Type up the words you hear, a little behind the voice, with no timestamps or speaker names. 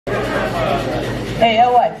Hey,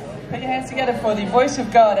 Alewife, put your hands together for the voice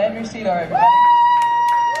of God, Andrew Sydor, everybody.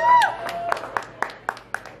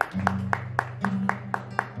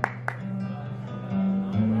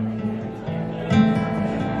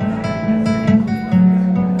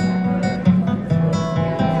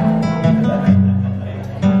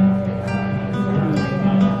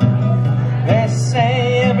 They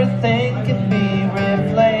say everything can be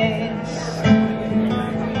replaced,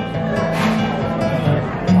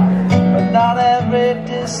 but not every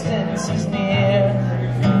distance is near.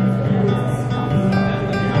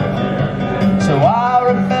 So I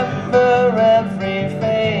remember every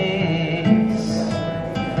face,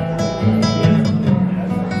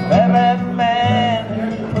 every man who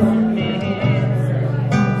put me here.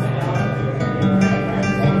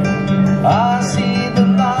 I see the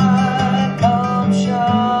light come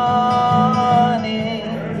shining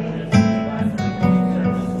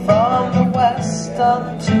from the west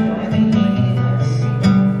up to the east.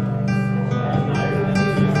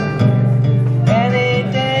 Any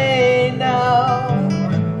day now,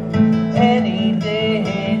 any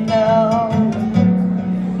day now,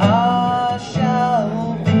 I shall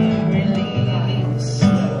be released.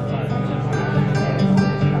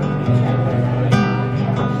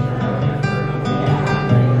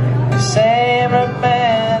 They say every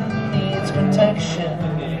man needs protection.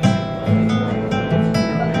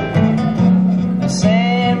 They say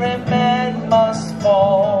every man must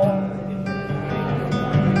fall.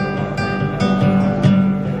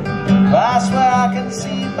 That's where I can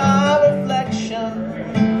see my reflection,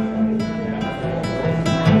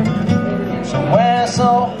 somewhere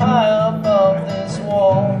so high above this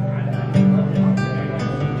wall.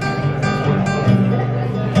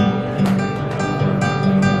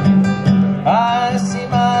 I see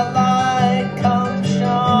my light come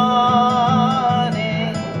shining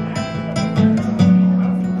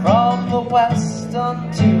from the west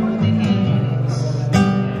unto the east.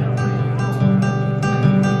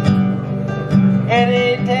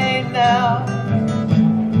 Any day now,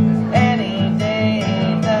 any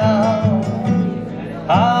day now,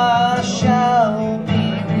 I shall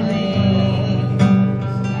be released.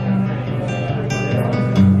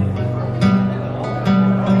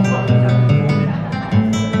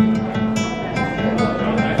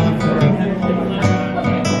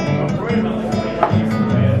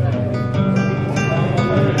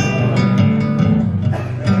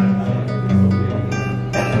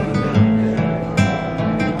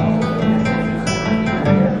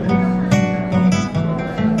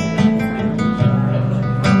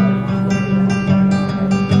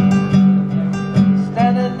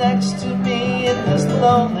 Standing next to me in this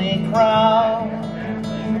lonely crowd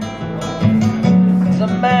is a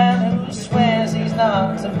man who swears he's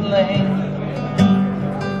not to blame.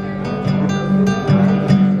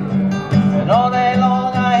 And all day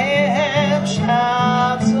long I hear him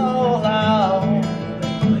shout so loud,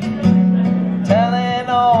 telling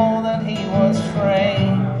all that he was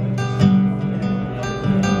framed.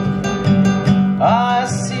 I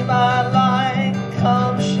see my light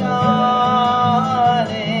come shining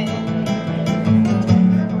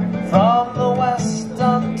from the west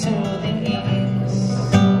unto the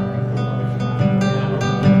east.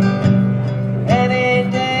 Any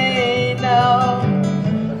day now,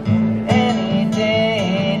 any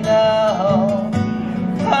day now,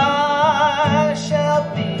 I shall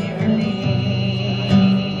be released.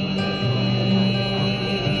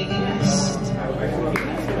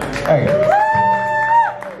 There you go.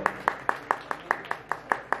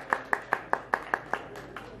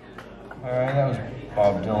 Alright, that was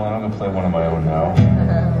Bob Dylan. I'm going to play one of my own now.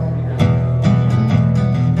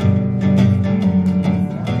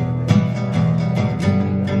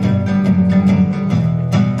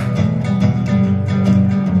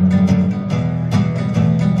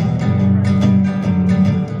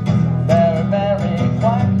 Very, very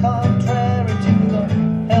quite contrary to the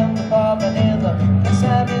health department in the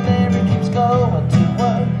constabulary keeps going to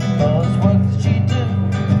work. Those work that she do.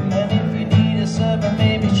 And if you need a servant,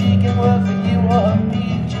 maybe she can work for you. Or her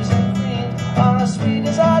peaches and cream are as sweet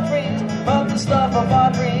as our dreams, but the stuff of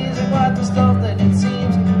our dreams ain't quite the stuff that it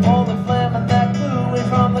seems. All the phlegm and that glue is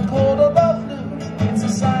from the cold of the blues. It's a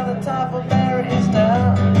sign the time for Mary is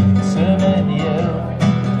now serving you.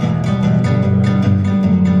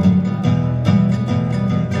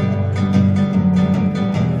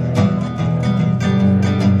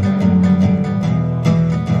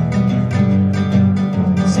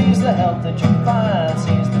 Seems the help that you find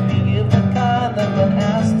seems to be of the kind that when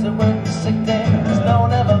asked to work the sick day, there's no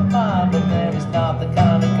never mind. But Mary's not the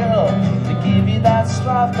kind of girl to give you that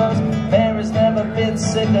strife, 'cause Mary's never been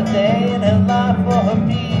sick a day in her life. For her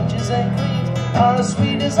peaches and creams are as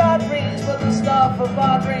sweet as our dreams, but the stuff of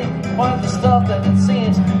our dreams wasn't the stuff that it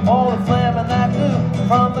seems. All the phlegm and that glue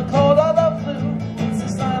from the cold or the flu, it's the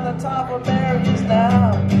sign the top of Mary is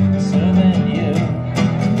now serving you.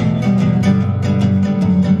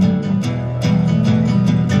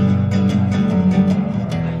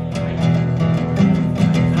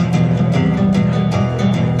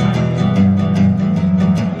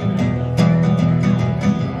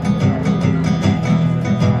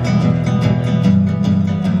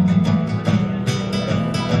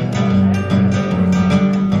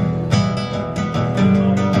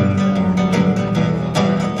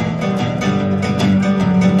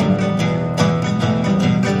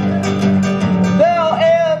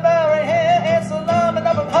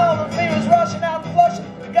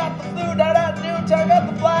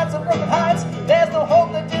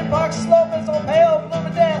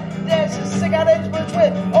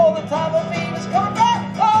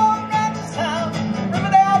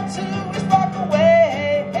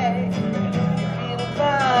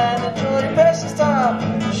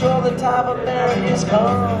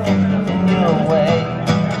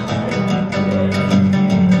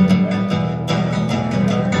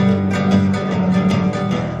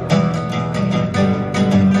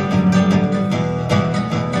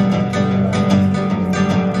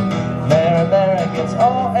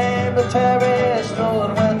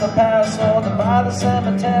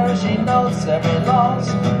 Cemetery, she notes every loss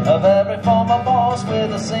of every form of moss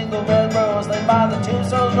with a single red rose laid by the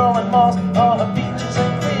tombstones growing moss. All her peaches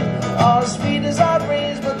and cream are as sweet as our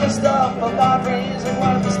dreams, but the stuff of our dreams and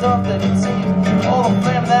what the stuff that it seems. All the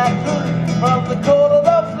flame that glue from the cold of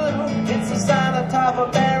the flu, it's a sign the top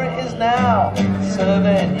of Mary is now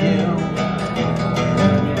serving you.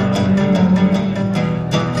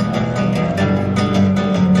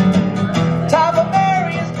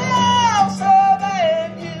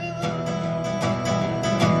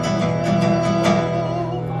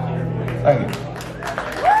 Thank you.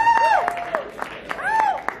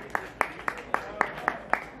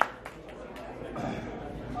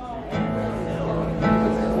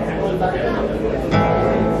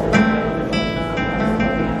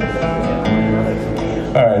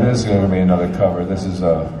 All right, this is going to be another cover. This is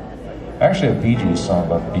actually a Bee Gees song,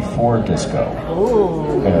 but before disco.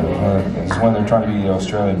 Ooh. It's when they're trying to be the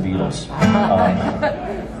Australian Beatles.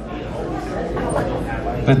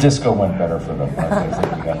 The disco went better for them, I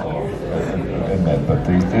think we got to admit, but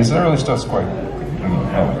these early stuff's quite,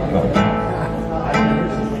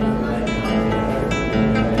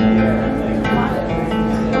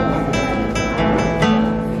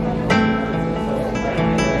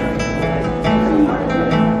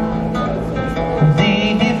 The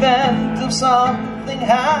event of something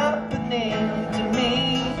happening to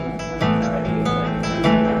me.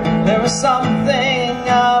 There is something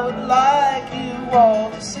I would like you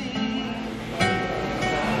all to see.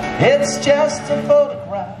 It's just a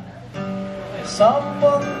photograph of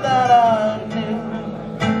someone that I knew.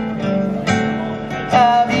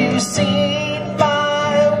 Have you seen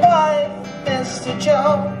my wife, Mr.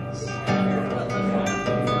 Jones?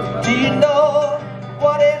 Do you know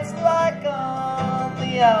what it's like on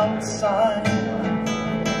the outside?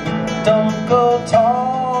 Don't go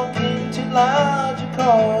talking too loud, you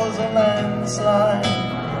cause a landslide,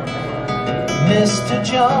 Mr.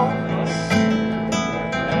 Jones.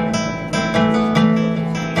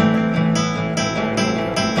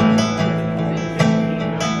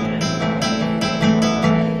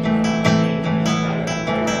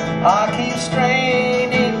 I keep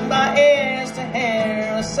straining my ears to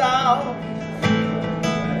hear a sound.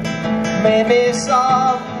 Maybe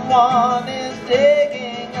someone is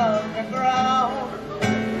digging underground.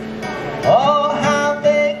 Oh, have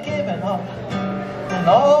they given up and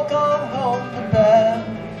all gone home to bed,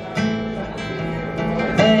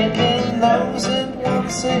 thinking those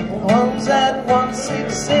that once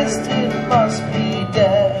existed must be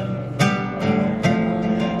dead.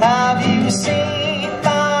 Have you seen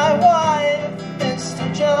my wife, Mr.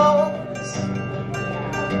 Jones?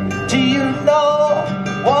 Do you know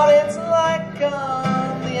what it's like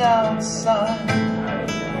on the outside?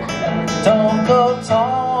 Don't go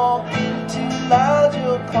talking too loud,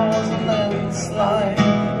 you'll cause a landslide,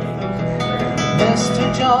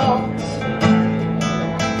 Mr. Jones.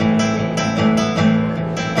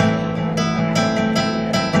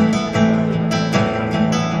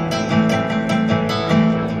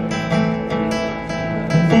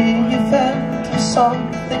 The event of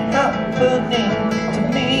something happening to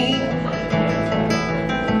me.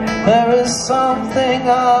 There is something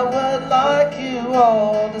I would like you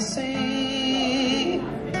all to see.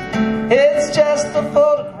 It's just a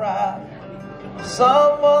photograph of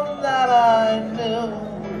someone that I knew.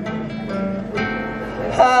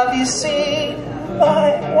 Have you seen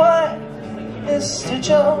my wife, Mr.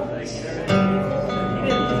 Jones?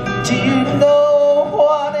 Do you know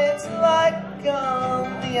what it's like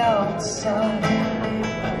on the outside?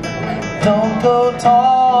 Don't go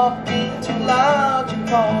talking too loud, you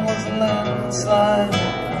cause a landslide,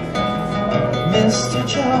 Mr.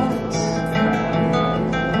 Jones.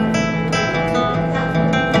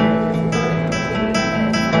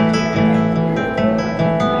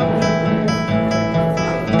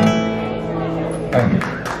 Thank you.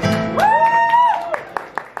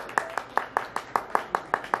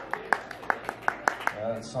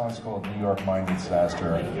 That song's called New York Mine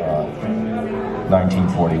Disaster,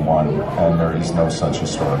 1941, and there is no such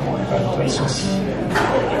historical event. It's just,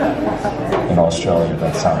 in Australia,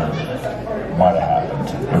 that sounded, might have happened,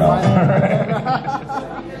 you know.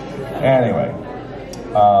 Anyway,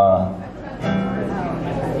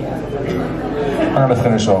 I'm going to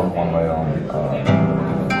finish off with one of my own.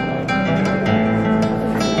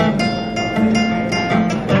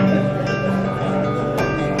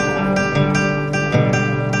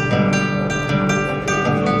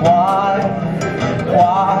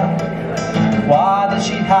 Why did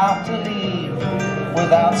she have to leave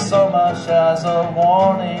without so much as a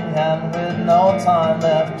warning and with no time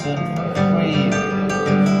left to grieve?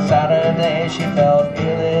 Saturday she felt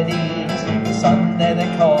ill at ease, Sunday they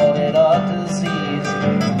called it a disease,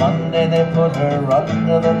 Monday they put her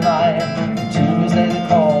under the knife, Tuesday they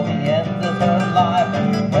called the end of her life,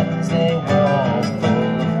 and Wednesday we're all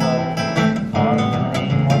full of woe,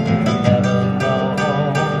 pondering what we never know.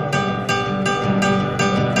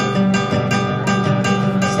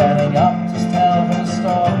 Setting up to tell her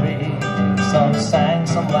story, some sang,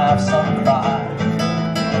 some laughed, some cried,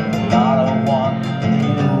 not a one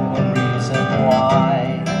knew a reason why.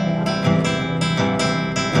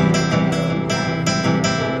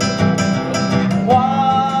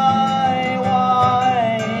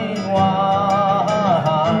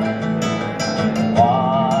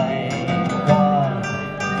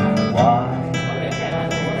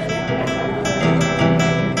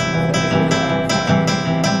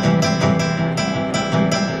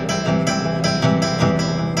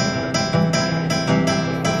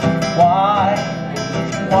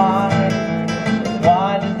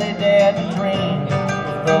 Why did they dare to dream?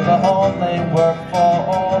 Though the home they worked for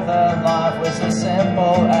all their life was as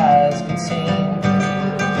simple as could seem.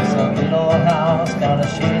 Just a little house down a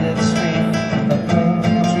shaded street, a blue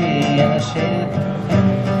tree and a shaded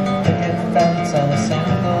picket fence and a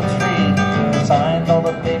single tree. Signed all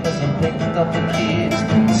the papers and picked up the keys,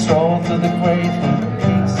 strolled through the grave with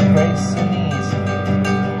peace, grace and ease.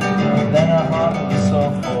 And then her heart was so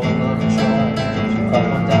full of joy,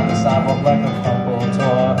 crumpled down the sidewalk like a crumpled toy.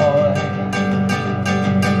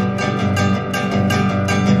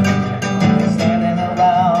 Standing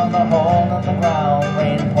around the hole in the ground,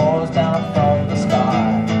 rain pours down from the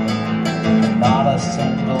sky. Not a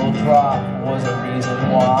single drop was a reason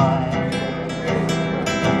why.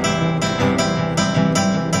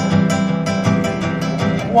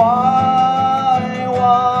 Why?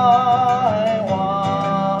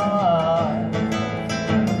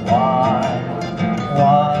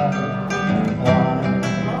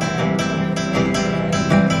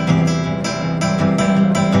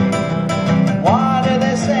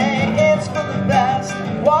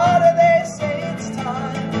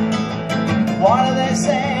 Why do they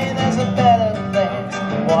say there's a better place?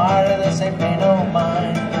 Why do they say pay no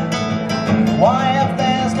mind? Why if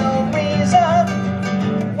there's no reason?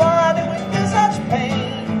 Why do we feel such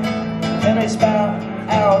pain? Every sparrow,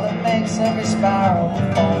 arrow that makes every sparrow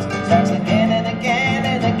falls, strikes again and again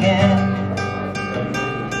and again.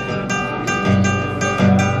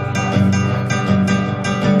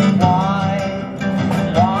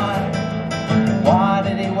 Why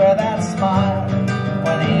did he wear that smile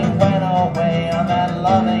when he went away on that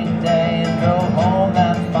loving day and drove home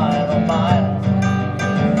that final mile?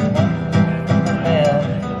 The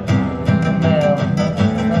mail,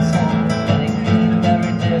 and he cleaned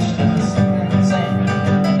every dish in the sink,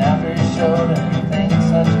 and after he showed everything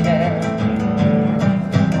such care,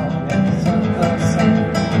 the sink,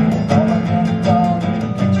 all in the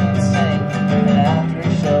kitchen sink, and after he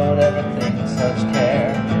showed everything such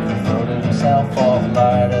care, he floated himself off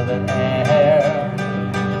lighter than air.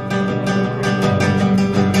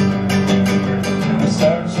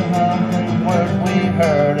 Searching every word we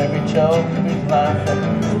heard, every joke we laughed,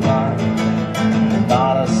 every line.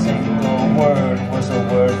 Not a single word was a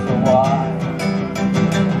word for why.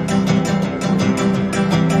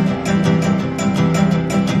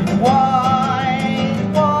 Why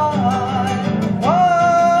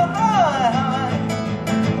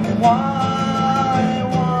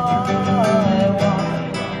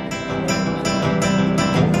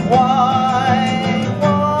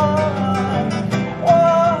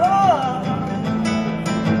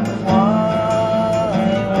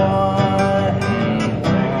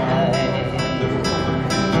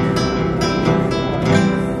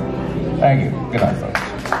Thank you. Good night, folks.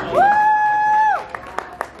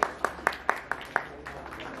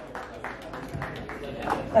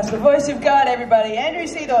 That's the voice of God, everybody. Andrew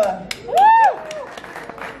Sydor.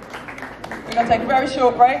 We're going to take a very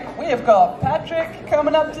short break. We have got Patrick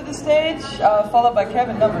coming up to the stage, followed by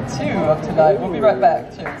Kevin, number 2 of tonight. We'll be right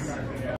back. Cheers.